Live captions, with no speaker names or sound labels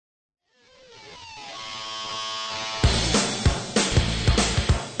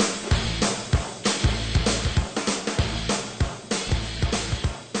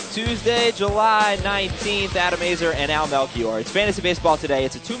Tuesday, July 19th. Adam Azer and Al Melchior. It's Fantasy Baseball today.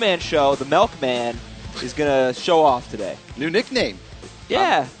 It's a two-man show. The Milkman is going to show off today. New nickname.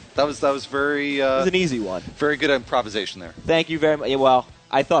 Yeah. That was very... it was an easy one. Very good improvisation there. Thank you very much. Well,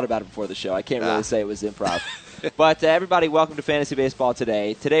 I thought about it before the show. I can't really say it was improv. But everybody, welcome to Fantasy Baseball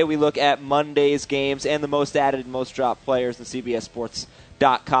today. Today we look at Monday's games and the most added and most dropped players in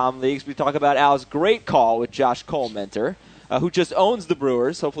CBSSports.com leagues. We talk about Al's great call with Josh Colementor, who just owns the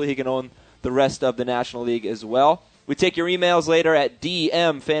Brewers. Hopefully he can own the rest of the National League as well. We take your emails later at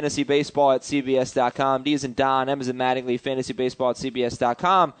dmfantasybaseball@cbs.com. D as in Don, M as in Mattingly,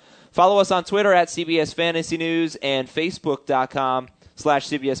 fantasybaseball@cbs.com. Follow us on Twitter at CBS Fantasy News and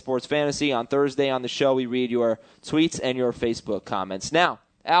Facebook.com/CBS Sports Fantasy. On Thursday on the show, we read your tweets and your Facebook comments. Now,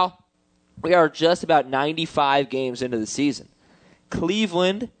 Al, we are just about 95 games into the season.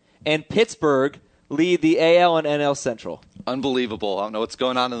 Cleveland and Pittsburgh lead the AL and NL Central. Unbelievable. I don't know what's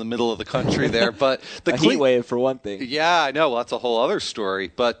going on in the middle of the country there, but the heat wave for one thing. Yeah, I know. Well, that's a whole other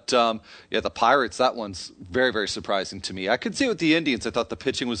story. But the Pirates, that one's very, very surprising to me. I could see it with the Indians. I thought the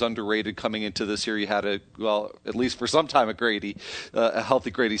pitching was underrated coming into this year. You had at least for some time, a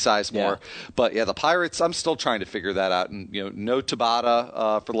healthy Grady Sizemore. Yeah. But the Pirates, I'm still trying to figure that out. And no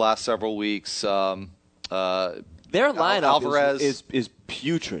Tabata for the last several weeks. Their lineup Alvarez is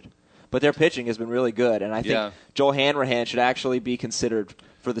putrid. But their pitching has been really good, and I think Joel Hanrahan should actually be considered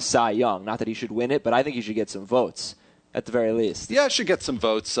for the Cy Young. Not that he should win it, but I think he should get some votes at the very least. Yeah, should get some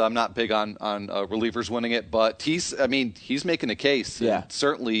votes. I'm not big on relievers winning it, but he's making a case. Yeah, and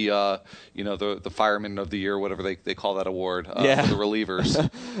certainly, the fireman of the year, whatever they call that award for the relievers.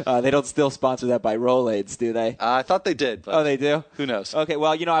 They don't still sponsor that by Rolaids, do they? I thought they did. But they do? Who knows? Okay,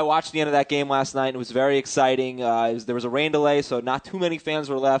 well, I watched the end of that game last night, and it was very exciting. There was a rain delay, so not too many fans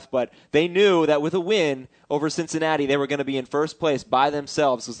were left, but they knew that with a win over Cincinnati, they were going to be in first place by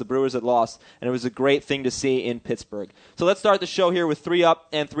themselves because the Brewers had lost, and it was a great thing to see in Pittsburgh. So let's start the show here with 3 up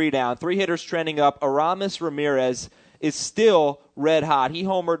and 3 down. 3 hitters trending up. Aramis Ramirez is still red hot. He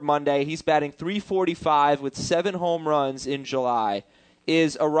homered Monday. He's batting .345 with 7 home runs in July.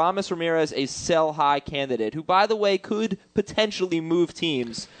 Is Aramis Ramirez a sell-high candidate who, by the way, could potentially move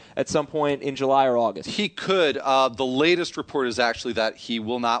teams at some point in July or August? He could. The latest report is actually that he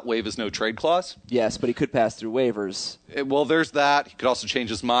will not waive his no-trade clause. Yes, but he could pass through waivers. Well, there's that. He could also change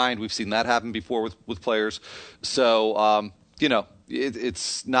his mind. We've seen that happen before with players. So,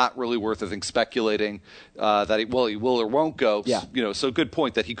 it's not really worth, I think, speculating that he will or won't go. Yeah. So good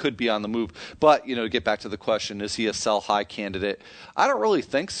point that he could be on the move. But, to get back to the question, is he a sell-high candidate? I don't really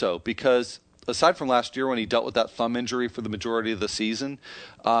think so because aside from last year when he dealt with that thumb injury for the majority of the season,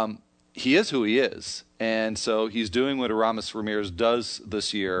 he is who he is. And so he's doing what Aramis Ramirez does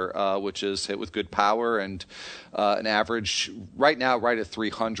this year, which is hit with good power and an average right now right at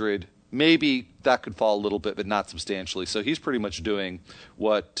 300. Maybe that could fall a little bit, but not substantially. So he's pretty much doing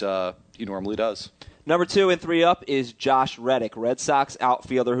what he normally does. Number 2 and 3 up is Josh Reddick, Red Sox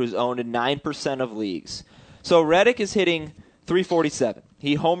outfielder who's owned in 9% of leagues. So Reddick is hitting .347.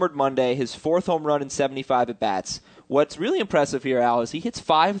 He homered Monday, his 4th home run in 75 at-bats. What's really impressive here, Al, is he hits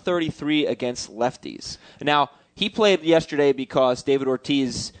 .533 against lefties. Now, he played yesterday because David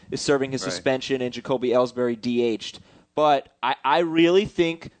Ortiz is serving his suspension and Jacoby Ellsbury DH'd. But I really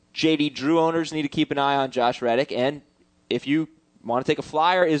think J.D. Drew owners need to keep an eye on Josh Reddick, and if you want to take a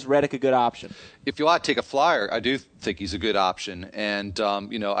flyer, is Reddick a good option? If you want to take a flyer, I do think he's a good option. And,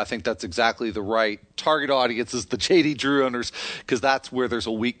 I think that's exactly the right target audience is the J.D. Drew owners because that's where there's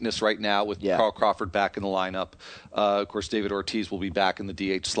a weakness right now with Carl Crawford back in the lineup. Of course, David Ortiz will be back in the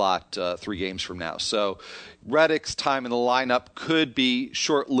DH slot 3 games from now. So Reddick's time in the lineup could be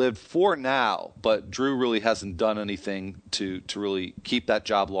short-lived for now, but Drew really hasn't done anything to really keep that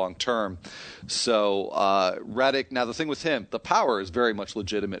job long-term. So Reddick, now the thing with him, the power is very much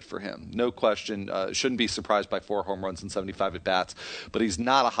legitimate for him. No question. Shouldn't be surprised by 4 home runs and 75 at-bats, but he's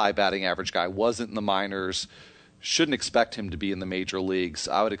not a high batting average guy. Wasn't in the minors. Shouldn't expect him to be in the major leagues.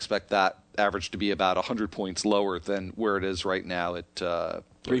 I would expect that average to be about 100 points lower than where it is right now at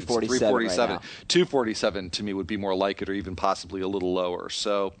 347. Right now. 247 to me would be more like it, or even possibly a little lower.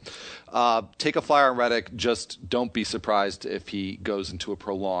 So take a flyer on Reddick. Just don't be surprised if he goes into a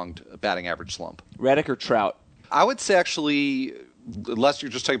prolonged batting average slump. Reddick or Trout? I would say actually, unless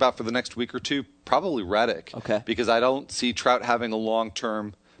you're just talking about for the next week or two, probably Reddick. Okay. Because I don't see Trout having a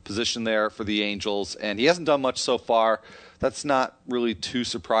long-term position there for the Angels, and he hasn't done much so far. That's not really too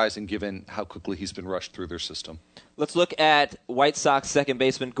surprising given how quickly he's been rushed through their system. Let's look at White Sox second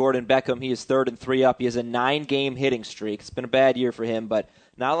baseman Gordon Beckham. He is 3rd and 3 up. He has a 9-game hitting streak. It's been a bad year for him, but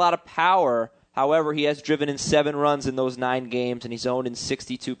not a lot of power However, he has driven in 7 runs in those 9 games, and he's owned in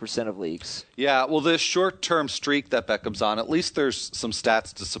 62% of leagues. Yeah, well, this short-term streak that Beckham's on, at least there's some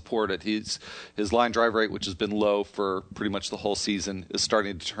stats to support it. His line drive rate, which has been low for pretty much the whole season, is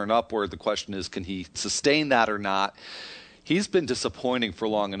starting to turn upward. The question is, can he sustain that or not? He's been disappointing for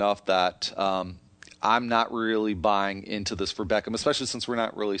long enough that I'm not really buying into this for Beckham, especially since we're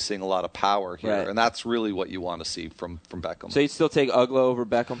not really seeing a lot of power here. Right. And that's really what you want to see from Beckham. So you'd still take Uggla over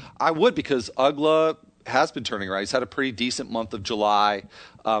Beckham? I would, because Uggla has been turning around. He's had a pretty decent month of July.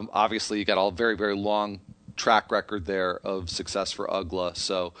 Obviously, you got a very, very long track record there of success for Uggla.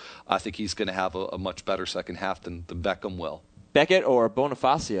 So I think he's going to have a much better second half than Beckham will. Beckett or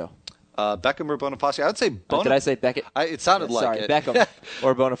Bonifacio? Beckham or Bonifacio? I would say Bonifacio. Did I say Beckett? It sounded like it. Beckham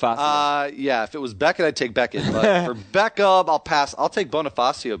or Bonifacio. Yeah, if it was Beckett, I'd take Beckett. But for Beckham, I'll pass. I'll take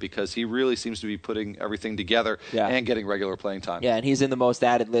Bonifacio because he really seems to be putting everything together and getting regular playing time. Yeah, and he's in the most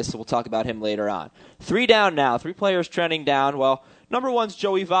added list, so we'll talk about him later on. 3 down now. 3 players trending down. Well, number 1's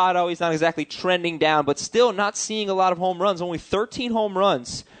Joey Votto. He's not exactly trending down, but still not seeing a lot of home runs. Only 13 home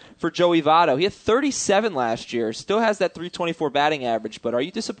runs for Joey Votto. He had 37 last year. Still has that .324 batting average, but are you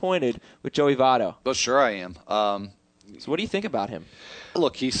disappointed with Joey Votto? Well, sure I am. So what do you think about him?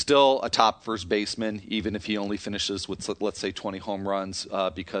 Look, he's still a top first baseman, even if he only finishes with, let's say, 20 home runs,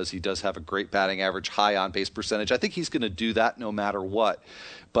 because he does have a great batting average, high on-base percentage. I think he's going to do that no matter what.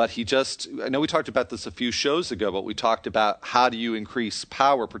 But I know we talked about this a few shows ago, but we talked about how do you increase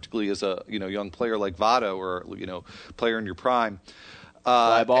power, particularly as a young player like Votto or player in your prime.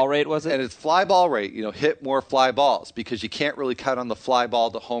 Fly ball rate, was it? And it's fly ball rate, hit more fly balls, because you can't really count on the fly ball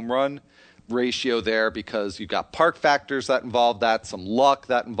to home run ratio there, because you've got park factors that involve that, some luck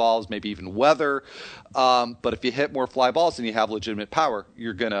that involves, maybe even weather. But if you hit more fly balls and you have legitimate power,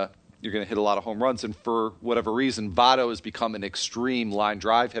 you're gonna hit a lot of home runs. And for whatever reason, Votto has become an extreme line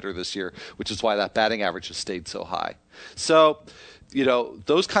drive hitter this year, which is why that batting average has stayed so high. So,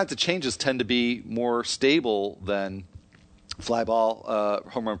 those kinds of changes tend to be more stable than fly ball,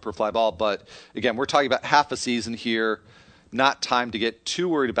 home run per fly ball. But again, we're talking about half a season here. Not time to get too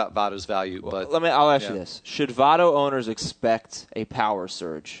worried about Votto's value. But I'll ask you this: should Votto owners expect a power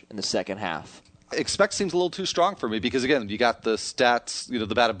surge in the second half? Expect seems a little too strong for me, because again, you got the stats,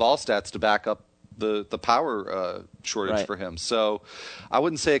 the batted ball stats to back up the power shortage for him. So I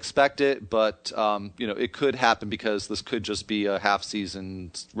wouldn't say expect it, but it could happen, because this could just be a half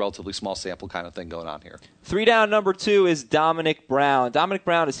season, relatively small sample kind of thing going on here. 3 down, number 2 is Dominic Brown. Dominic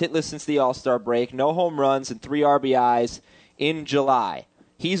Brown is hitless since the All-Star break. No home runs and 3 RBIs in July.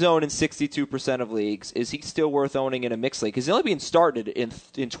 He's owned in 62% of leagues. Is he still worth owning in a mixed league? Because he's only being started in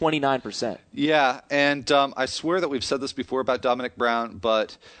 29%. Yeah, and I swear that we've said this before about Dominic Brown,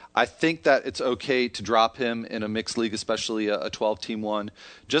 but I think that it's okay to drop him in a mixed league, especially a 12-team one,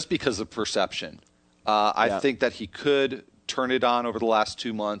 just because of perception. I think that he could turn it on over the last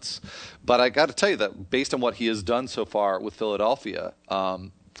 2 months, but I got to tell you that based on what he has done so far with Philadelphia,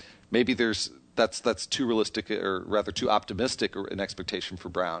 maybe that's too realistic, or rather too optimistic an expectation for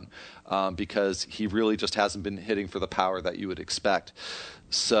Brown, because he really just hasn't been hitting for the power that you would expect.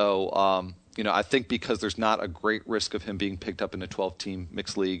 So, I think because there's not a great risk of him being picked up in a 12-team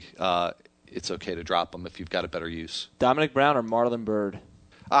mixed league, it's okay to drop him if you've got a better use. Dominic Brown or Marlon Byrd?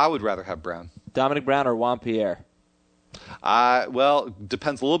 I would rather have Brown. Dominic Brown or Juan Pierre? Well,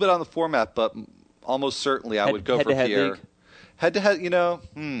 depends a little bit on the format, but almost certainly I would go for Pierre. Head-to-head,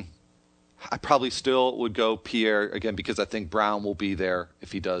 I probably still would go Pierre, again, because I think Brown will be there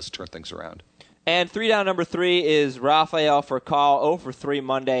if he does turn things around. And 3 down, number 3 is Rafael Furcal, 0 for 3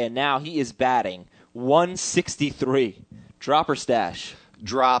 Monday, and now he is batting .163. Drop or stash?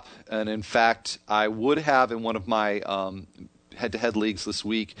 Drop, and in fact, I would have in one of my head-to-head leagues this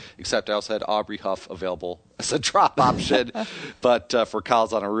week, except I also had Aubrey Huff available as a drop option. But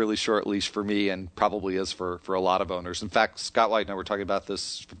Furcal's on a really short leash for me, and probably is for a lot of owners. In fact, Scott White and I were talking about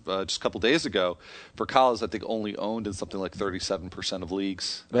this just a couple days ago. Furcal is, I think, only owned in something like 37% of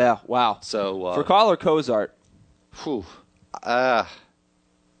leagues. Yeah, wow. So Furcal or Cozart?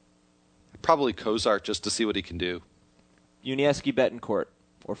 Probably Cozart, just to see what he can do. Yuniesky Betancourt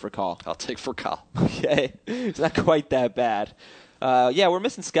or Furcal? I'll take Furcal. Okay. It's not quite that bad. We're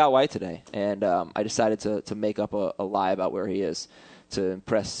missing Scott White today, and I decided to make up a lie about where he is to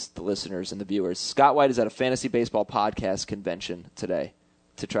impress the listeners and the viewers. Scott White is at a fantasy baseball podcast convention today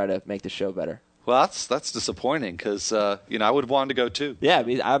to try to make the show better. Well, that's disappointing, because I would have wanted to go too. Yeah, I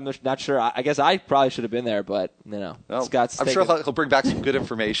mean, I'm not sure. I guess I probably should have been there, but Scott's. I'm sure he'll bring back some good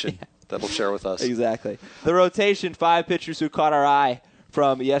information that he'll share with us. Exactly. The rotation: 5 pitchers who caught our eye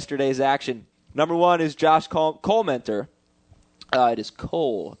from yesterday's action. Number 1 is Josh Colmenter. It is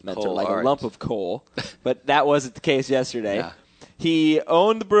Cole Mentor, like a lump of coal. But that wasn't the case yesterday. Yeah. He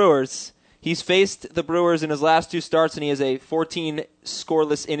owned the Brewers. He's faced the Brewers in his last 2 starts, and he has a 14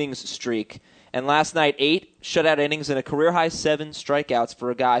 scoreless innings streak. And last night, 8 shutout innings and a career-high 7 strikeouts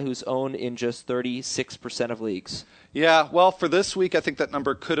for a guy who's owned in just 36% of leagues. Yeah, well, for this week, I think that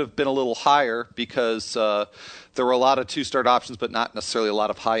number could have been a little higher because there were a lot of 2-start options, but not necessarily a lot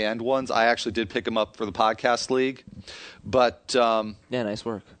of high-end ones. I actually did pick him up for the podcast league. But yeah, nice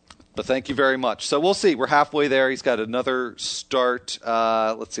work. But thank you very much. So we'll see. We're halfway there. He's got another start.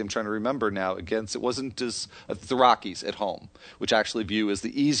 Let's see. I'm trying to remember now. Against it wasn't as the Rockies at home, which I actually view as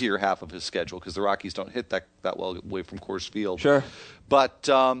the easier half of his schedule because the Rockies don't hit that well away from Coors Field. Sure. But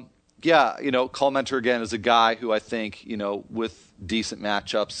yeah, Cole Mentor again is a guy who I think with decent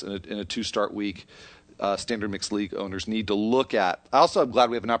matchups in a 2-start week. Standard Mixed League owners need to look at. I also am glad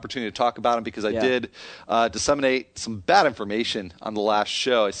we have an opportunity to talk about him because I did disseminate some bad information on the last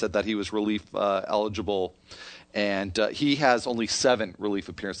show. I said that he was relief eligible, and he has only 7 relief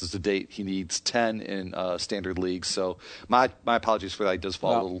appearances to date. He needs 10 in standard leagues. So my apologies for that. He does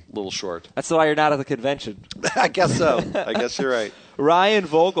fall a little short. That's why you're not at the convention. I guess so. I guess you're right. Ryan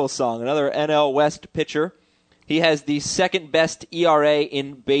Vogelsong, another NL West pitcher. He has the second best ERA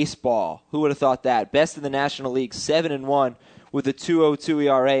in baseball. Who would have thought that? Best in the National League, 7-1 with a 2.02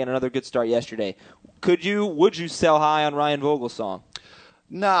 ERA and another good start yesterday. Would you sell high on Ryan Vogelsong?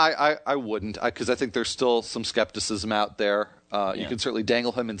 No, I wouldn't because I think there's still some skepticism out there. You can certainly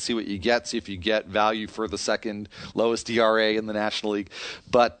dangle him and see what you get, see if you get value for the second lowest ERA in the National League.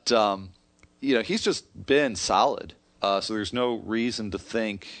 But he's just been solid, so there's no reason to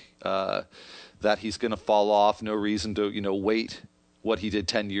think that he's going to fall off. No reason to wait what he did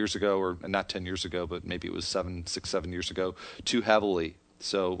 10 years ago, or not 10 years ago, but maybe it was 7 years ago, too heavily.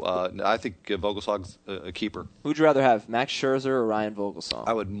 So I think Vogelsong's a keeper. Who'd you rather have, Max Scherzer or Ryan Vogelsong?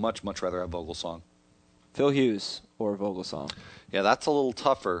 I would much rather have Vogelsong. Phil Hughes or Vogelsong? Yeah, that's a little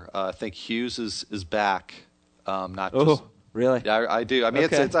tougher. I think Hughes is back. Not just. Oh, really? Yeah, I do. I mean,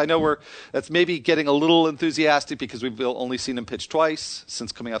 okay. I know that's maybe getting a little enthusiastic because we've only seen him pitch twice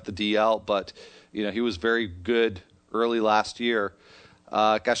since coming off the DL, but he was very good early last year.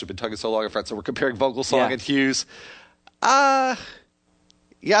 Gosh, I've been talking so long in front, so we're comparing Vogelsong and Hughes.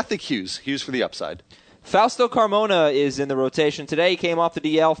 Yeah, I think Hughes for the upside. Fausto Carmona is in the rotation today. He came off the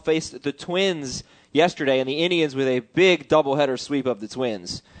DL, faced the Twins yesterday, and the Indians with a big doubleheader sweep of the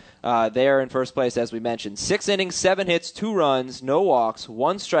Twins. They are in first place, as we mentioned. 6 innings, 7 hits, 2 runs, no walks,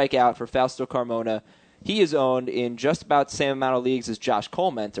 1 strikeout for Fausto Carmona. He is owned in just about the same amount of leagues as Josh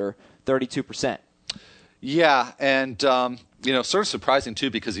Cole Mentor, 32%. Yeah, and sort of surprising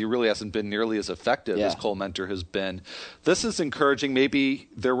too because he really hasn't been nearly as effective as Cole Mentor has been. This is encouraging. Maybe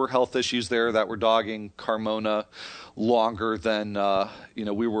there were health issues there that were dogging Carmona longer than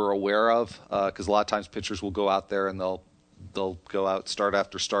we were aware of because a lot of times pitchers will go out there and they'll go out start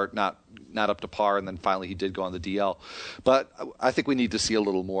after start, not up to par, and then finally he did go on the DL. But I think we need to see a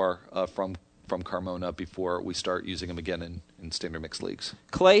little more from Carmona before we start using him again in standard mixed leagues.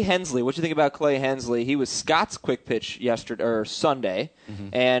 Clay Hensley, what do you think about Clay Hensley? He was Scott's quick pitch Sunday,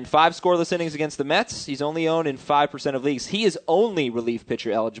 and 5 scoreless innings against the Mets. He's only owned in 5% of leagues. He is only relief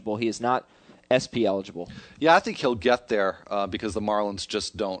pitcher eligible. He is not SP eligible. Yeah, I think he'll get there because the Marlins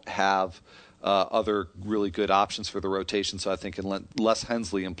just don't have other really good options for the rotation. So I think unless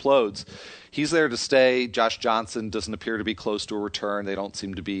Hensley implodes, he's there to stay. Josh Johnson doesn't appear to be close to a return. They don't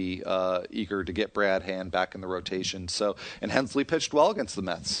seem to be eager to get Brad Hand back in the rotation. And Hensley pitched well against the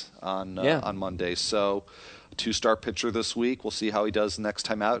Mets on Monday. So 2-star pitcher this week. We'll see how he does next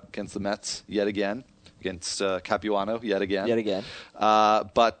time out against the Mets yet again. Against Capuano yet again.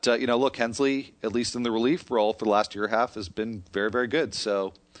 But look, Hensley, at least in the relief role for the last year and a half, has been very, very good.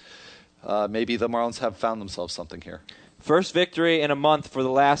 So maybe the Marlins have found themselves something here. First victory in a month for the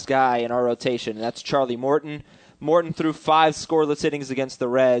last guy in our rotation, and that's Charlie Morton. Morton threw 5 scoreless innings against the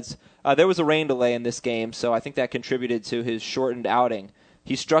Reds. There was a rain delay in this game, so I think that contributed to his shortened outing.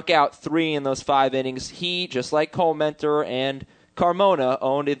 He struck out 3 in those 5 innings. He, just like Cole Mentor and Carmona,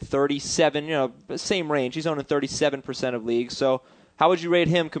 owned in 37, same range. He's owned in 37% of leagues. So how would you rate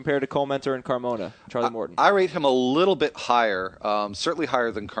him compared to Cole Mentor and Carmona, Charlie Morton? I rate him a little bit higher, certainly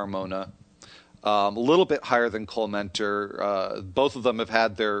higher than Carmona, a little bit higher than Cole Mentor. Both of them have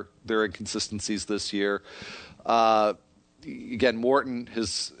had their inconsistencies this year. Again, Morton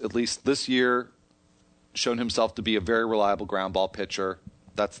has, at least this year, shown himself to be a very reliable ground ball pitcher.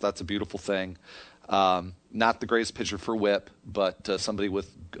 That's a beautiful thing. Not the greatest pitcher for whip, but somebody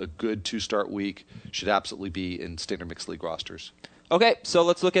with a good 2-start week should absolutely be in standard mixed league rosters. Okay, so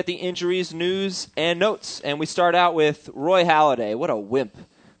let's look at the injuries, news, and notes. And we start out with Roy Halladay. What a wimp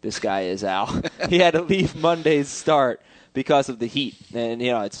this guy is, Al. He had to leave Monday's start because of the heat. And,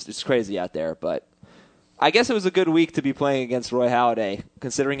 it's crazy out there. But I guess it was a good week to be playing against Roy Halladay,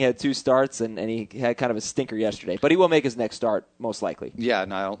 considering he had 2 starts and he had kind of a stinker yesterday. But he will make his next start, most likely. Yeah,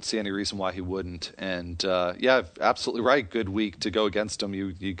 and I don't see any reason why he wouldn't. And, absolutely right. Good week to go against him.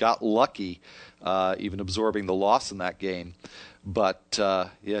 You got lucky, even absorbing the loss in that game. But,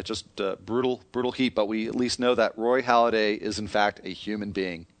 just brutal heat. But we at least know that Roy Halladay is, in fact, a human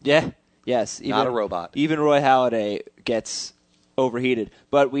being. Yeah, yes. Not a robot. Even Roy Halladay gets overheated.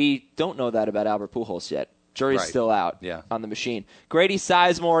 But we don't know that about Albert Pujols yet. Jury's still out on the machine. Grady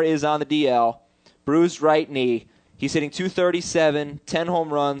Sizemore is on the DL. Bruised right knee. He's hitting .237, 10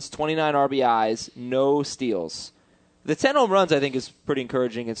 home runs, 29 RBIs, no steals. The 10 home runs, I think, is pretty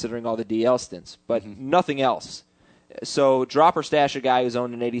encouraging considering all the DL stints, but nothing else. So drop or stash a guy who's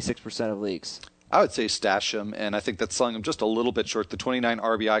owned in 86% of leagues. I would say stash him, and I think that's selling him just a little bit short. The 29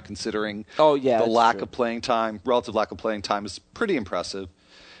 RBI, considering the lack of playing time, relative lack of playing time, is pretty impressive.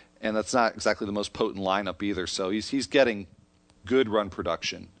 And that's not exactly the most potent lineup either. So he's getting good run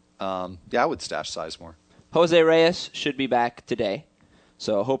production. I would stash Sizemore. Jose Reyes should be back today.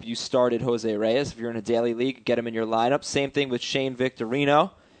 So I hope you started Jose Reyes. If you're in a daily league, get him in your lineup. Same thing with Shane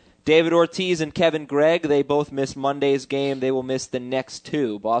Victorino. David Ortiz and Kevin Gregg, they both missed Monday's game. They will miss the next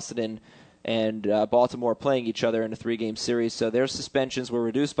 2. Boston and Baltimore playing each other in a 3-game series. So their suspensions were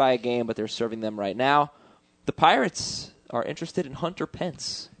reduced by a game, but they're serving them right now. The Pirates are interested in Hunter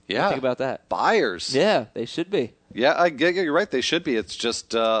Pence. Yeah. Think about that. Buyers. Yeah, they should be. Yeah, you're right. They should be. It's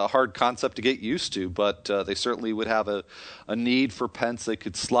just a hard concept to get used to, but they certainly would have a need for Pence. They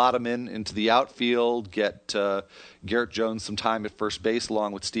could slot him into the outfield, get Garrett Jones some time at first base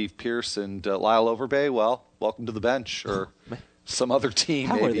along with Steve Pearce and Lyle Overbay. Well, welcome to the bench or some other team.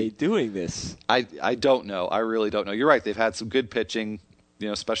 How maybe. are they doing this? I don't know. I really don't know. You're right. They've had some good pitching,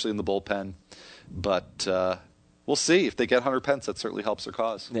 especially in the bullpen, but we'll see. If they get Hunter Pence, that certainly helps their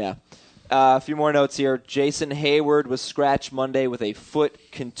cause. Yeah. A few more notes here. Jason Hayward was scratched Monday with a foot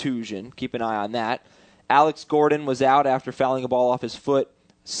contusion. Keep an eye on that. Alex Gordon was out after fouling a ball off his foot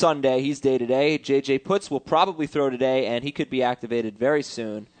Sunday. He's day-to-day. J.J. Putz will probably throw today, and he could be activated very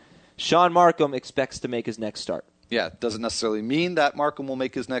soon. Sean Markham expects to make his next start. Yeah, it doesn't necessarily mean that Markham will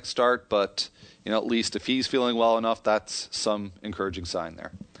make his next start, but at least if he's feeling well enough, that's some encouraging sign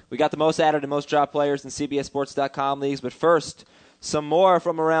there. We got the most added and most dropped players in CBSSports.com leagues, but first, some more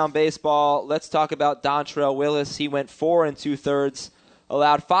from around baseball. Let's talk about Dontrelle Willis. He went 4 2/3,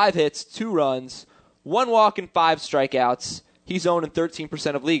 allowed 5 hits, 2 runs, 1 walk, and 5 strikeouts. He's owned in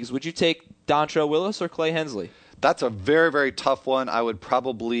 13% of leagues. Would you take Dontrelle Willis or Clay Hensley? That's a very, very tough one. I would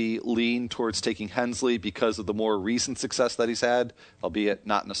probably lean towards taking Hensley because of the more recent success that he's had, albeit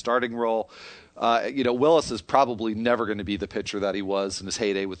not in a starting role. Willis is probably never going to be the pitcher that he was in his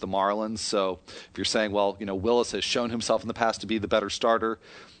heyday with the Marlins. So if you're saying, Willis has shown himself in the past to be the better starter,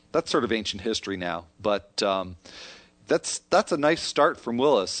 that's sort of ancient history now. But that's a nice start from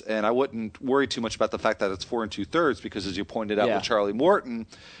Willis, and I wouldn't worry too much about the fact that it's 4 2/3 because, as you pointed out with Charlie Morton,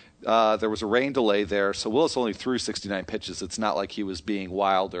 there was a rain delay there. So Willis only threw 69 pitches. It's not like he was being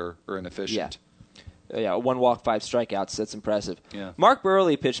wild or inefficient. Yeah, 1 walk, 5 strikeouts. That's impressive. Yeah. Mark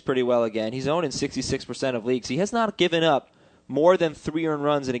Buehrle pitched pretty well again. He's owned in 66% of leagues. He has not given up more than 3 earned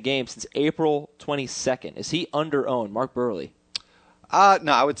runs in a game since April 22nd. Is he under-owned, Mark Buehrle?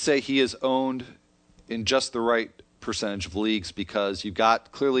 No, I would say he is owned in just the right percentage of leagues because you've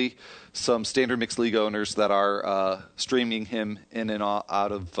got clearly some standard mixed league owners that are streaming him in and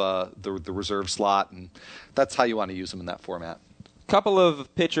out of the reserve slot, and that's how you want to use him in that format. Couple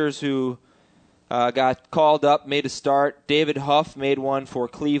of pitchers who got called up, made a start. David Huff made one for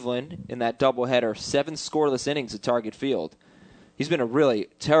Cleveland in that doubleheader. 7 scoreless innings at Target Field. He's been a really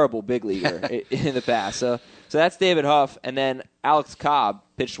terrible big leaguer in the past. So that's David Huff. And then Alex Cobb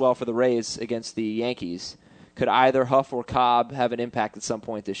pitched well for the Rays against the Yankees. Could either Huff or Cobb have an impact at some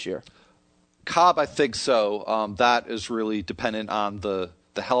point this year? Cobb, I think so. That is really dependent on the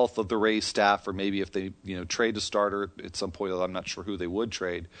health of the Rays staff, or maybe if they trade a starter at some point. I'm not sure who they would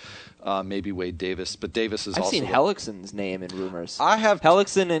trade. Maybe Wade Davis, but Davis is. I've also seen Hellickson's name in rumors. I have.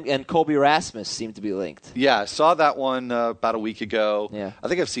 Hellickson and Colby Rasmus seem to be linked. Yeah, I saw that one about a week ago. Yeah. I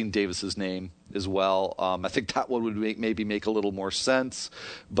think I've seen Davis's name as well. I think that one would maybe make a little more sense,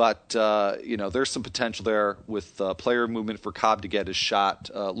 but there's some potential there with player movement for Cobb to get his shot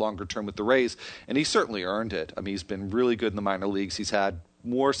longer term with the Rays, and he certainly earned it. I mean, he's been really good in the minor leagues. He's had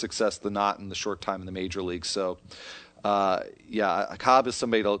more success than not in the short time in the major leagues. So, Cobb is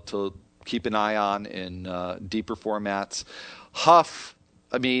somebody to keep an eye on in deeper formats. Huff,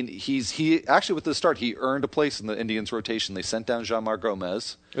 I mean, he actually with the start he earned a place in the Indians rotation. They sent down Jeanmar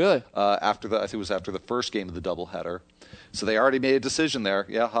Gomez. Really? I think it was after the first game of the doubleheader. So they already made a decision there.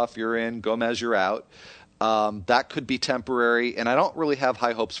 Yeah, Huff, you're in. Gomez, you're out. That could be temporary, and I don't really have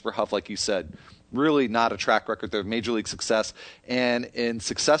high hopes for Huff, like you said. Really not a track record there of major league success. And in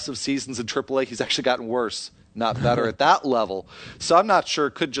successive seasons in AAA, he's actually gotten worse, not better at that level. So I'm not sure.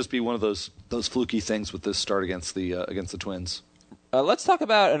 It could just be one of those fluky things with this start against the Twins. Let's talk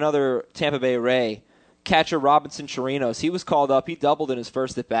about another Tampa Bay Ray, catcher Robinson Chirinos. He was called up. He doubled in his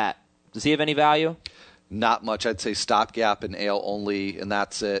first at-bat. Does he have any value? Not much. I'd say stopgap and AL only, and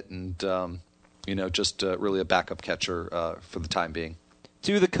that's it. And, just really a backup catcher for the time being.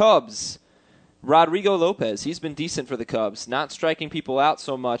 To the Cubs. Rodrigo Lopez, he's been decent for the Cubs, not striking people out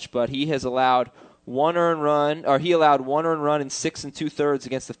so much, but he has allowed one earned run in 6 2/3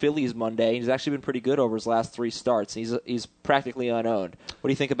 against the Phillies Monday. He's actually been pretty good over his last 3 starts. He's practically unowned. What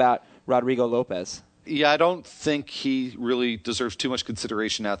do you think about Rodrigo Lopez? Yeah, I don't think he really deserves too much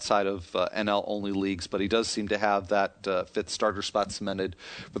consideration outside of NL-only leagues, but he does seem to have that 5th starter spot cemented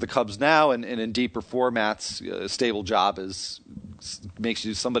for the Cubs now, and in deeper formats, a stable job makes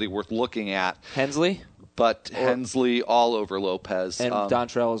you somebody worth looking at. Hensley? But Hensley all over Lopez. And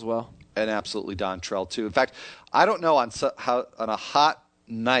Dontrell as well. And absolutely Dontrell, too. In fact, I don't know on a hot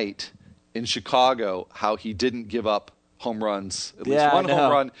night in Chicago how he didn't give up home runs, at least one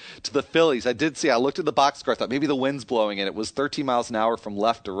home run to the Phillies. I looked at the box score, I thought maybe the wind's blowing in. It was 13 miles an hour from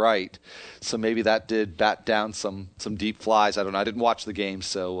left to right, so maybe that did bat down some deep flies. I don't know. I didn't watch the game,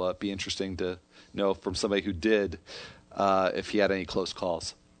 so it'd be interesting to know from somebody who did if he had any close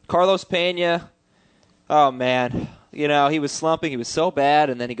calls. Carlos Pena, oh man, he was slumping. He was so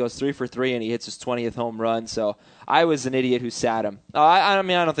bad, and then he goes 3 for 3, and he hits his 20th home run. So I was an idiot who sat him. I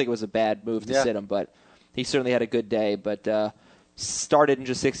don't think it was a bad move to sit him, but he certainly had a good day, but started in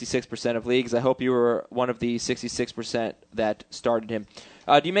just 66% of leagues. I hope you were one of the 66% that started him.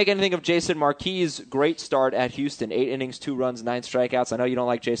 Do you make anything of Jason Marquis' great start at Houston? 8 innings, 2 runs, 9 strikeouts. I know you don't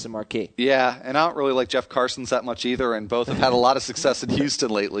like Jason Marquis. Yeah, and I don't really like Jeff Carsons that much either, and both have had a lot of success in Houston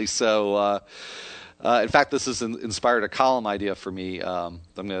lately. So, in fact, this has inspired a column idea for me. I'm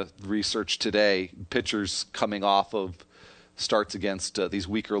going to research today pitchers coming off of starts against these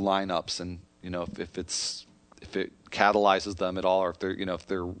weaker lineups, and if it catalyzes them at all, or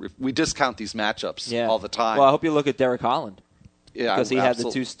if we discount these matchups all the time. Well, I hope you look at Derek Holland. Yeah, because he had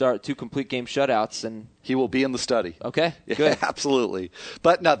the 2 complete game shutouts, and he will be in the study. Okay, yeah, good, absolutely.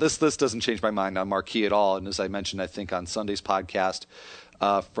 But no, this doesn't change my mind on Marquis at all. And as I mentioned, I think on Sunday's podcast,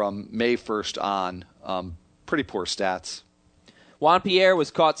 from May 1st on, pretty poor stats. Juan Pierre was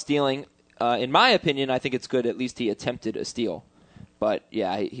caught stealing. In my opinion, I think it's good. At least he attempted a steal. But,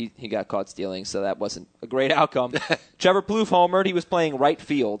 yeah, he got caught stealing, so that wasn't a great outcome. Trevor Plouffe homered. He was playing right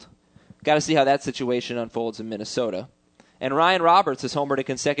field. Got to see how that situation unfolds in Minnesota. And Ryan Roberts has homered in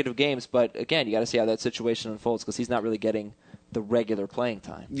consecutive games, but, again, you got to see how that situation unfolds because he's not really getting the regular playing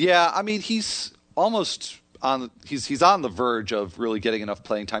time. Yeah, I mean, he's almost he's on the verge of really getting enough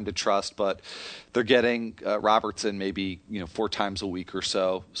playing time to trust, but they're getting Robertson maybe 4 times a week or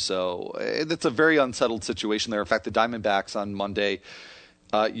so. So it's a very unsettled situation there. In fact, the Diamondbacks on Monday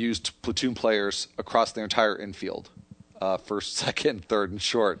used platoon players across their entire infield, first, second, third, and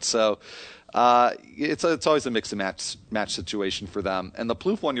short. So it's always a mix and match situation for them. And the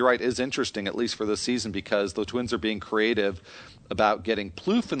Plouffe one, you're right, is interesting, at least for this season, because the Twins are being creative about getting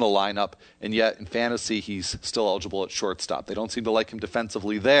Plouffe in the lineup, and yet in fantasy he's still eligible at shortstop. They don't seem to like him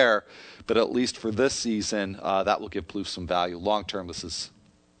defensively there, but at least for this season, that will give Plouffe some value. Long term, this is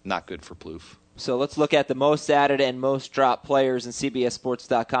not good for Plouffe. So let's look at the most added and most dropped players in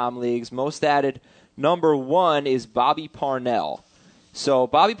CBSSports.com leagues. Most added, number 1 is Bobby Parnell. So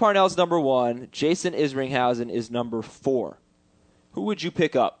Bobby Parnell's number 1. Jason Isringhausen is number 4. Who would you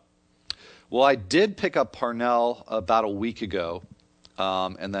pick up? Well, I did pick up Parnell about a week ago,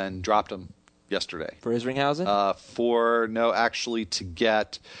 and then dropped him yesterday. For Isringhausen? To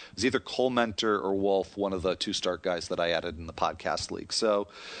get, it was either Cole Mentor or Wolf, one of the 2-start guys that I added in the podcast league. So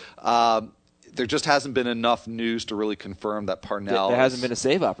there just hasn't been enough news to really confirm that Parnell. There hasn't been a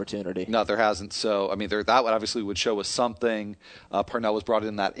save opportunity. No, there hasn't. So, I mean, that obviously would show us something. Parnell was brought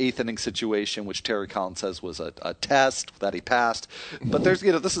in that 8th inning situation, which Terry Collins says was a test that he passed. But this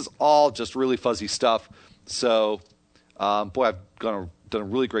is all just really fuzzy stuff. So, I've done a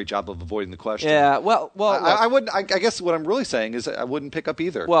really great job of avoiding the question. Yeah, well, I wouldn't. I guess what I'm really saying is I wouldn't pick up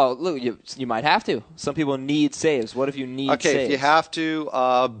either. Well, look, you might have to. Some people need saves. What if you need saves? Okay, if you have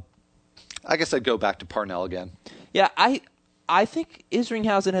to. I guess I'd go back to Parnell again. Yeah, I think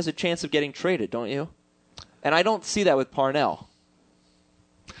Isringhausen has a chance of getting traded, don't you? And I don't see that with Parnell.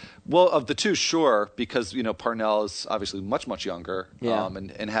 Well, of the two, sure, because Parnell is obviously much, much younger,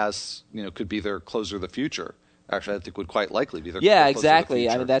 and has could be their closer of the future. Actually, I think would quite likely be their closer exactly. of the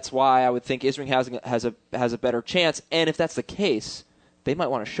future. I mean, that's why I would think Isringhausen has a better chance. And if that's the case, they might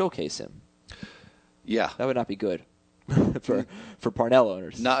want to showcase him. Yeah, that would not be good for Parnell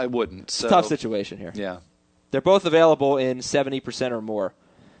owners. No, it wouldn't. So, tough situation here. Yeah, they're both available in 70% or more.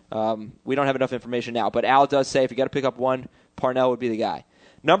 We don't have enough information now, but Al does say if you got to pick up one, Parnell would be the guy.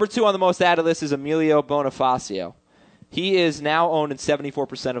 Number 2 on the most added list is Emilio Bonifacio. He is now owned in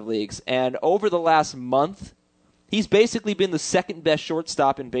 74% of leagues, and over the last month, he's basically been the second best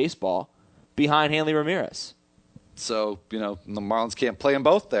shortstop in baseball behind Hanley Ramirez. So, the Marlins can't play them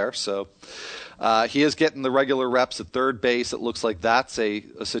both there. So he is getting the regular reps at third base. It looks like that's a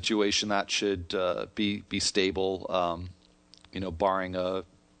situation that should be stable, barring a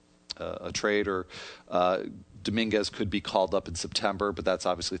trade or Dominguez could be called up in September, but that's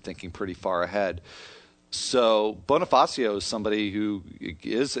obviously thinking pretty far ahead. So Bonifacio is somebody who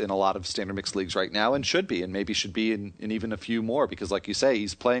is in a lot of standard mixed leagues right now and should be, and maybe should be in even a few more because, like you say,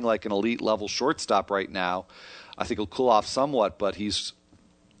 he's playing like an elite level shortstop right now. I think he'll cool off somewhat, but he's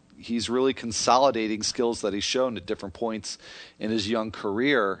really consolidating skills that he's shown at different points in his young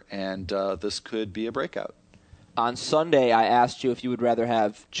career, and this could be a breakout. On Sunday, I asked you if you would rather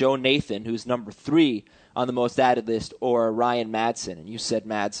have Joe Nathan, who's number 3 on the most added list, or Ryan Madson, and you said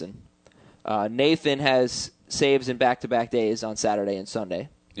Madson. Nathan has saves in back-to-back days on Saturday and Sunday.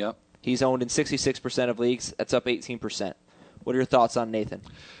 Yep. He's owned in 66% of leagues. That's up 18%. What are your thoughts on Nathan?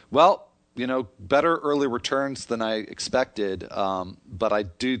 Well, better early returns than I expected, but I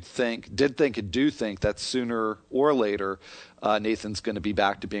did think that sooner or later Nathan's going to be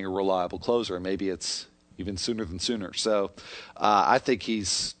back to being a reliable closer. Maybe it's even sooner than sooner. So I think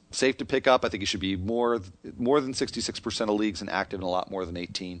he's safe to pick up. I think he should be more than 66% of leagues and active in a lot more than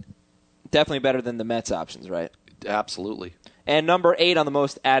 18. Definitely better than the Mets options, right? Absolutely. And number 8 on the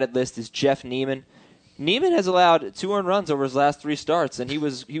most added list is Jeff Niemann. Niemann has allowed 2 earned runs over his last 3 starts, and he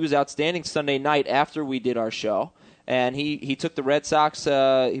was outstanding Sunday night after we did our show. And he took the Red Sox,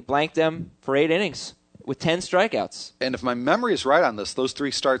 he blanked them for 8 innings with 10 strikeouts. And if my memory is right on this, those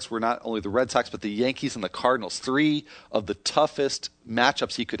 3 starts were not only the Red Sox, but the Yankees and the Cardinals. 3 of the toughest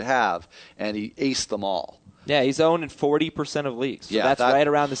matchups he could have, and he aced them all. Yeah, he's owned in 40% of leagues. So that's right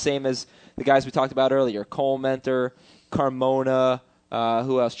around the same as the guys we talked about earlier. Cole Mentor, Carmona,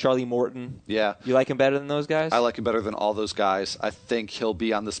 who else? Charlie Morton. Yeah. You like him better than those guys? I like him better than all those guys. I think he'll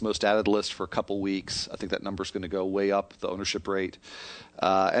be on this most added list for a couple weeks. I think that number's going to go way up, the ownership rate.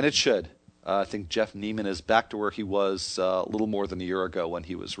 And it should. I think Jeff Niemann is back to where he was a little more than a year ago when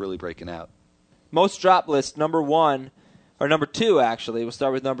he was really breaking out. Most drop list, number 2, actually. We'll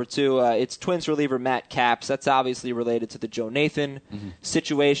start with number 2. It's Twins reliever Matt Capps. That's obviously related to the Joe Nathan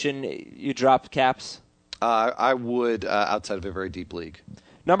situation. You dropped Capps? I would, outside of a very deep league.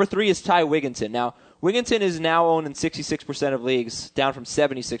 Number 3 is Ty Wigginton. Now, Wigginton is now owned in 66% of leagues, down from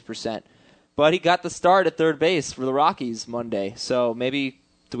 76%. But he got the start at third base for the Rockies Monday. So maybe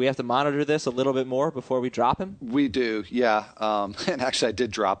do we have to monitor this a little bit more before we drop him? We do, yeah. And actually, I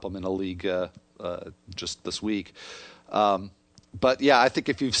did drop him in a league just this week. But, yeah, I think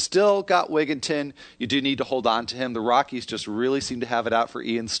if you've still got Wigginton, you do need to hold on to him. The Rockies just really seem to have it out for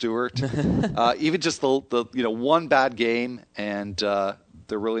Ian Stewart. Even just the one bad game, and they're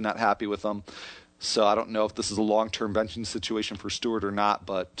really not happy with him. So I don't know if this is a long-term benching situation for Stewart or not.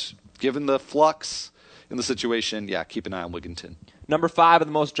 But given the flux in the situation, yeah, keep an eye on Wigginton. Number 5 on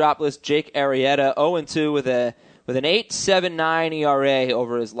the most drop list, Jake Arrieta, 0-2 with an 8.79 ERA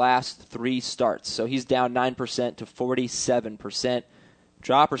over his last 3 starts. So he's down 9% to 47%.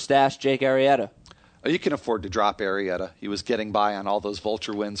 Drop or stash Jake Arrieta? You can afford to drop Arrieta. He was getting by on all those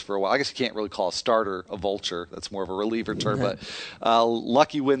vulture wins for a while. I guess you can't really call a starter a vulture. That's more of a reliever term, but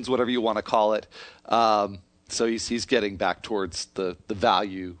lucky wins, whatever you want to call it. So he's getting back towards the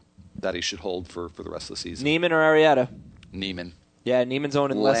value that he should hold for the rest of the season. Niemann or Arrieta? Niemann. Yeah, Niemann's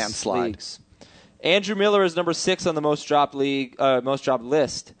owned in less leagues. Andrew Miller is number 6 on the most dropped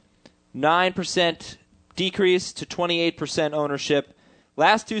list. 9% decrease to 28% ownership.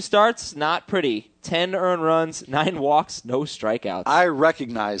 Last 2 starts, not pretty. 10 earned runs, 9 walks, no strikeouts. I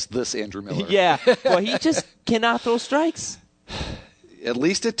recognize this Andrew Miller. Yeah, well, he just cannot throw strikes. At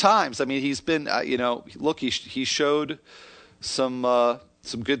least at times. I mean, he's been, look, he showed some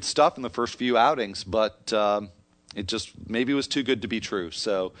good stuff in the first few outings, but it just maybe was too good to be true.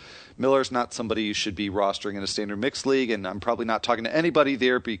 So Miller's not somebody you should be rostering in a standard mixed league, and I'm probably not talking to anybody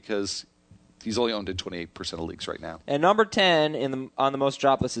there because he's only owned in 28% of leagues right now. And number 10 on the most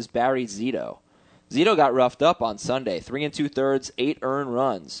drop list is Barry Zito. Zito got roughed up on Sunday. 3 2/3, 8 earned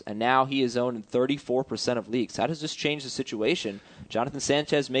runs, and now he is owned in 34% of leagues. How does this change the situation? Jonathan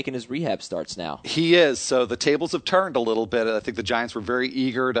Sanchez making his rehab starts now. He is. So the tables have turned a little bit. I think the Giants were very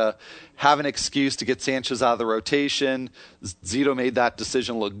eager to have an excuse to get Sanchez out of the rotation. Zito made that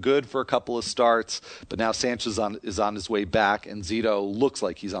decision look good for a couple of starts, but now Sanchez is on his way back, and Zito looks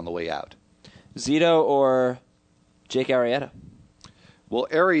like he's on the way out. Zito or Jake Arrieta? Well,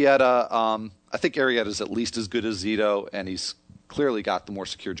 Arrieta, I think Arrieta's at least as good as Zito, and he's clearly got the more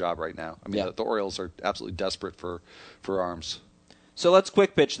secure job right now. I mean, the Orioles are absolutely desperate for arms. So let's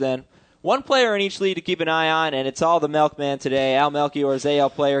quick pitch then. One player in each league to keep an eye on, and it's all the Milkman today. Al Melchior's AL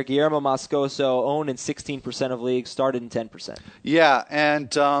player, Guillermo Moscoso, owned in 16% of leagues, started in 10%. Yeah,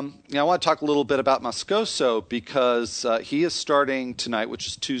 and I want to talk a little bit about Moscoso because he is starting tonight, which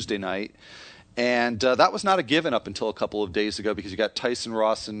is Tuesday night. And that was not a given up until a couple of days ago because you got Tyson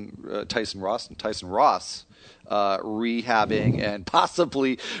Ross rehabbing and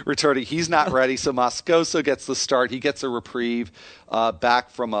possibly returning. He's not ready, so Moscoso gets the start. He gets a reprieve back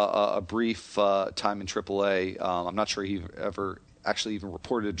from a brief time in AAA. I'm not sure he ever actually even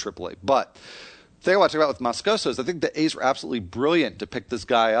reported in AAA. But the thing I want to talk about with Moscoso is I think the A's were absolutely brilliant to pick this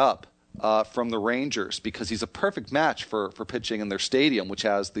guy up from the Rangers because he's a perfect match for pitching in their stadium, which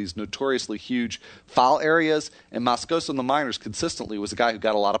has these notoriously huge foul areas. And Moscoso in the minors consistently was a guy who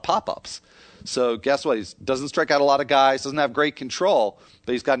got a lot of pop-ups. So guess what? He doesn't strike out a lot of guys, doesn't have great control,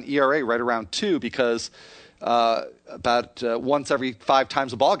 but he's got an ERA right around 2 because about once every 5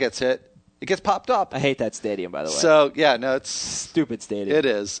 times a ball gets hit, it gets popped up. I hate that stadium, by the way. So, yeah, no, it's... Stupid stadium. It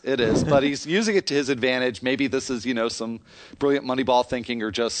is. But he's using it to his advantage. Maybe this is, some brilliant Moneyball thinking or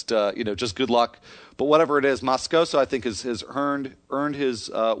just good luck. But whatever it is, Moscoso, I think, has earned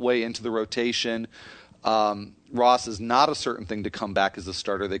his way into the rotation. Ross is not a certain thing to come back as a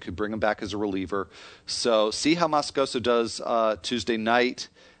starter. They could bring him back as a reliever. So see how Moscoso does Tuesday night,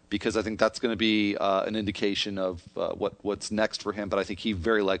 because I think that's going to be an indication of what's next for him. But I think he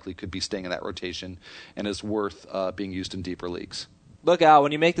very likely could be staying in that rotation and is worth being used in deeper leagues. Look, Al,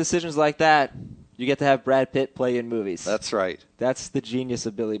 when you make decisions like that, you get to have Brad Pitt play in movies. That's right. That's the genius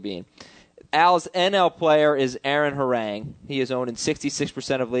of Billy Beane. Al's NL player is Aaron Harang. He is owned in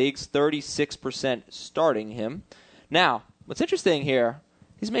 66% of leagues, 36% starting him. Now, what's interesting here,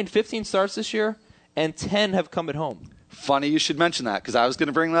 he's made 15 starts this year, and 10 have come at home. Funny you should mention that because I was going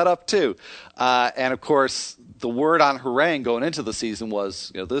to bring that up too. And, of course, the word on Harang going into the season was,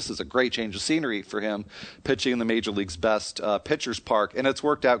 this is a great change of scenery for him, pitching in the Major League's best pitcher's park. And it's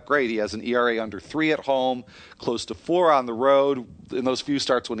worked out great. He has an ERA under 3 at home, close to 4 on the road in those few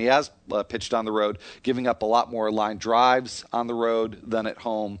starts when he has pitched on the road, giving up a lot more line drives on the road than at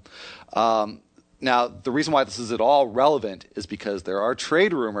home. Now, the reason why this is at all relevant is because there are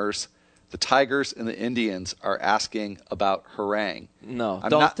trade rumors. The Tigers and the Indians are asking about Harang. No,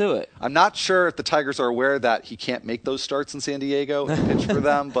 don't do it. I'm not sure if the Tigers are aware that he can't make those starts in San Diego and pitch for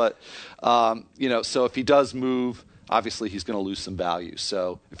them. But, so if he does move, obviously he's going to lose some value.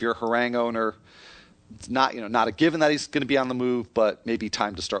 So if you're a Harang owner, it's not a given that he's going to be on the move, but maybe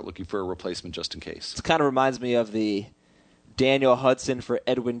time to start looking for a replacement just in case. It kind of reminds me of the Daniel Hudson for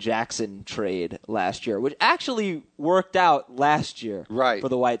Edwin Jackson trade last year, which actually worked out last year for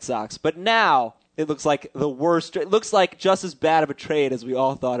the White Sox. But now it looks like the worst. It looks like just as bad of a trade as we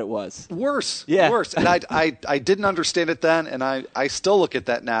all thought it was. Worse. And I didn't understand it then, and I still look at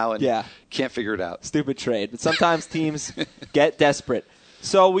that now and can't figure it out. Stupid trade. But sometimes teams get desperate.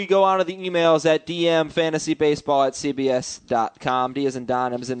 So we go on to the emails at dmfantasybaseball@cbs.com. D as in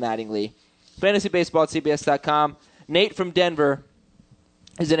Don, M as in Mattingly. Fantasybaseball@cbs.com. Nate from Denver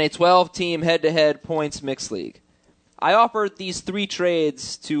is in a 12-team head-to-head points mixed league. I offered these 3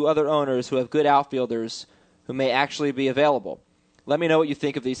 trades to other owners who have good outfielders who may actually be available. Let me know what you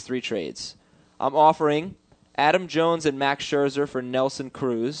think of these 3 trades. I'm offering Adam Jones and Max Scherzer for Nelson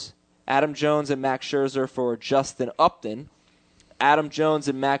Cruz, Adam Jones and Max Scherzer for Justin Upton, Adam Jones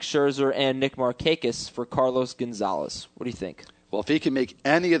and Max Scherzer and Nick Markakis for Carlos Gonzalez. What do you think? Well, if he can make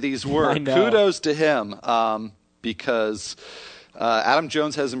any of these work, kudos to him. Because Adam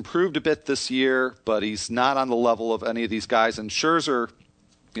Jones has improved a bit this year, but he's not on the level of any of these guys. And Scherzer,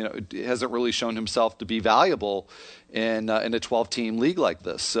 hasn't really shown himself to be valuable in a 12-team league like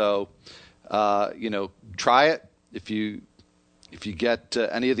this. So, try it. If you get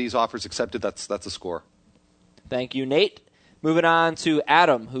any of these offers accepted, that's a score. Thank you, Nate. Moving on to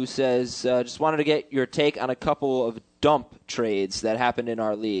Adam, who says, just wanted to get your take on a couple of dump trades that happened in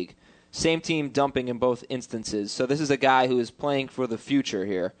our league. Same team dumping in both instances. So this is a guy who is playing for the future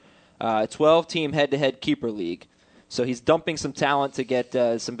here. 12-team head-to-head keeper league. So he's dumping some talent to get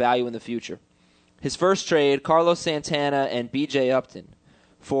some value in the future. his first trade, Carlos Santana and B.J. Upton,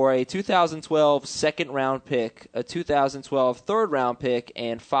 for a 2012 second-round pick, a 2012 third-round pick,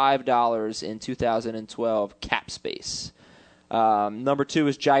 and $5 in 2012 cap space. Number 2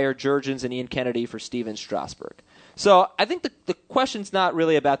 is Jair Jurgens and Ian Kennedy for Steven Strasburg. So I think the question's not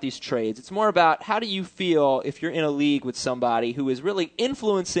really about these trades. It's more about how do you feel if you're in a league with somebody who is really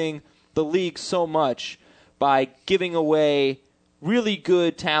influencing the league so much by giving away really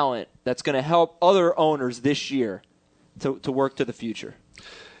good talent that's going to help other owners this year to work to the future.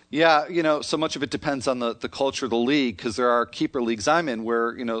 Yeah, so much of it depends on the culture of the league, because there are keeper leagues I'm in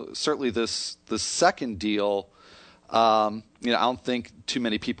where, certainly the second deal, I don't think too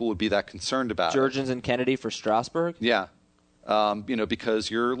many people would be that concerned about Jurgens and Kennedy for Strasburg? Yeah. Because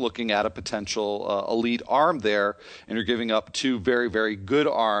you're looking at a potential elite arm there, and you're giving up 2 very, very good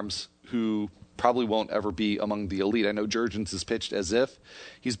arms who probably won't ever be among the elite. I know Jurgens has pitched as if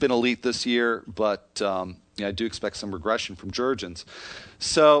he's been elite this year, but I do expect some regression from Jurgens.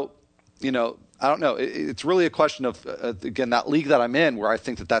 So, I don't know. It's really a question of, again, that league that I'm in, where I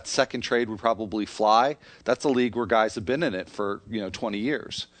think that second trade would probably fly. That's a league where guys have been in it for 20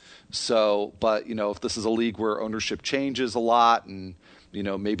 years. So, but if this is a league where ownership changes a lot, and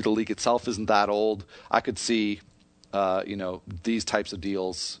maybe the league itself isn't that old, I could see these types of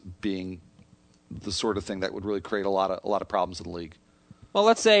deals being the sort of thing that would really create a lot of problems in the league. Well,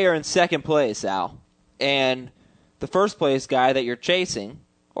 let's say you're in second place, Al, and the first place guy that you're chasing,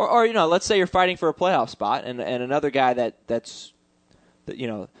 or let's say you're fighting for a playoff spot, and another guy that's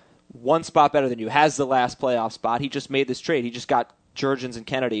one spot better than you has the last playoff spot. He just made this trade. He just got Jurgens and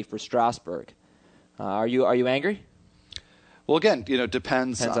Kennedy for Strasburg. Are you angry? Well, again,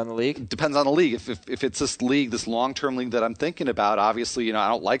 depends on the league. Depends on the league. If it's this league, this long-term league that I'm thinking about, obviously, I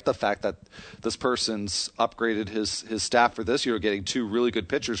don't like the fact that this person's upgraded his staff for this year, getting 2 really good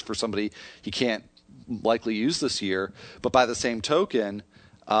pitchers for somebody he can't likely use this year. But by the same token,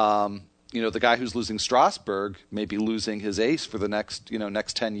 the guy who's losing Strasburg may be losing his ace for the next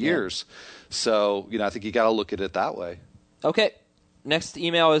 10 years. Yeah. So, I think you got to look at it that way. Okay. Next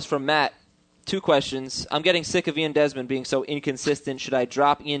email is from Matt. 2 questions. I'm getting sick of Ian Desmond being so inconsistent. Should I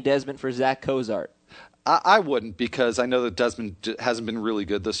drop Ian Desmond for Zach Cozart? I wouldn't, because I know that Desmond hasn't been really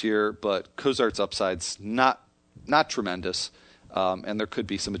good this year, but Cozart's upside's not tremendous, and there could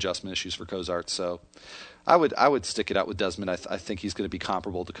be some adjustment issues for Cozart. So I would stick it out with Desmond. I think he's going to be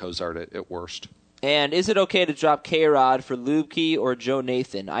comparable to Cozart at worst. And is it okay to drop K-Rod for Lubke or Joe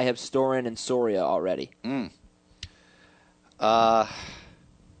Nathan? I have Storin and Soria already.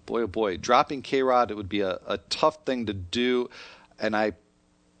 Boy, oh boy. Dropping K-Rod, it would be a tough thing to do, and I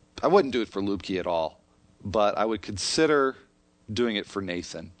wouldn't do it for Lubke at all, but I would consider doing it for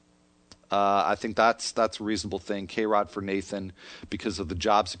Nathan. I think that's a reasonable thing. K-Rod for Nathan because of the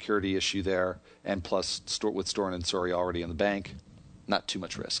job security issue there, and plus with Storin and Soria already in the bank, not too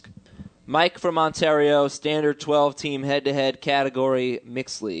much risk. Mike from Ontario, standard 12-team head-to-head category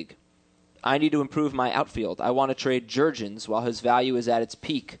mixed league. I need to improve my outfield. I want to trade Jurgens while his value is at its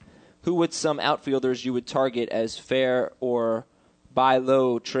peak. Who would some outfielders you would target as fair or buy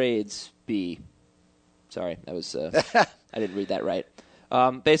low trades be? Sorry, that was I didn't read that right.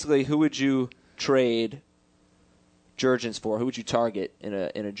 Basically, who would you trade Jurgens for? Who would you target in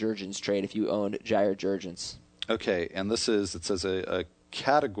a Jurgens trade if you owned Jair Jurgens? Okay, and it says a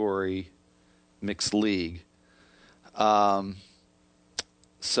category mixed league.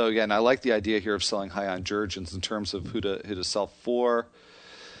 So again, I like the idea here of selling high on Jurgens in terms of who to sell for.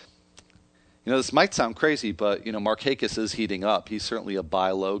 This might sound crazy, but Markakis is heating up. He's certainly a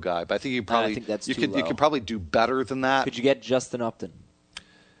buy low guy, but I think you could probably do better than that. Could you get Justin Upton?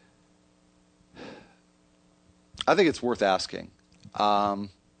 I think it's worth asking.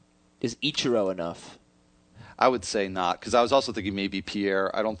 Is Ichiro enough? I would say not, because I was also thinking maybe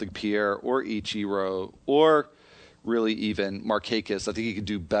Pierre. I don't think Pierre or Ichiro or really even Markakis. I think he could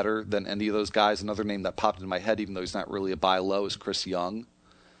do better than any of those guys. Another name that popped into my head, even though he's not really a buy low, is Chris Young.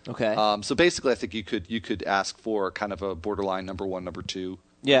 Okay. So basically, I think you could ask for kind of a borderline number 1, number 2.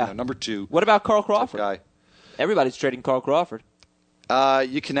 Yeah. Number 2. What about Carl Crawford? Guy. Everybody's trading Carl Crawford.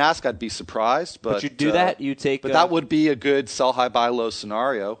 You can ask. I'd be surprised, but you do that. You take. But that would be a good sell high, buy low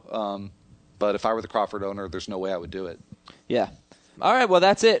scenario. But if I were the Crawford owner, there's no way I would do it. Yeah. All right. Well,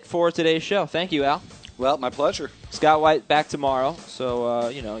 that's it for today's show. Thank you, Al. Well, my pleasure. Scott White back tomorrow, so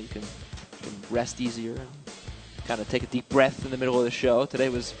you can rest easier and kind of take a deep breath in the middle of the show. Today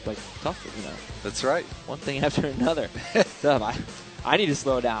was tough, That's right. One thing after another. I need to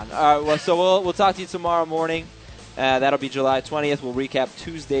slow down. All right. Well, so we'll talk to you tomorrow morning. That'll be July 20th. We'll recap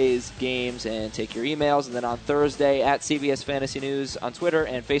Tuesday's games and take your emails. And then on Thursday at CBS Fantasy News on Twitter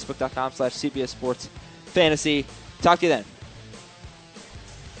and Facebook.com/CBS Sports Fantasy. Talk to you then.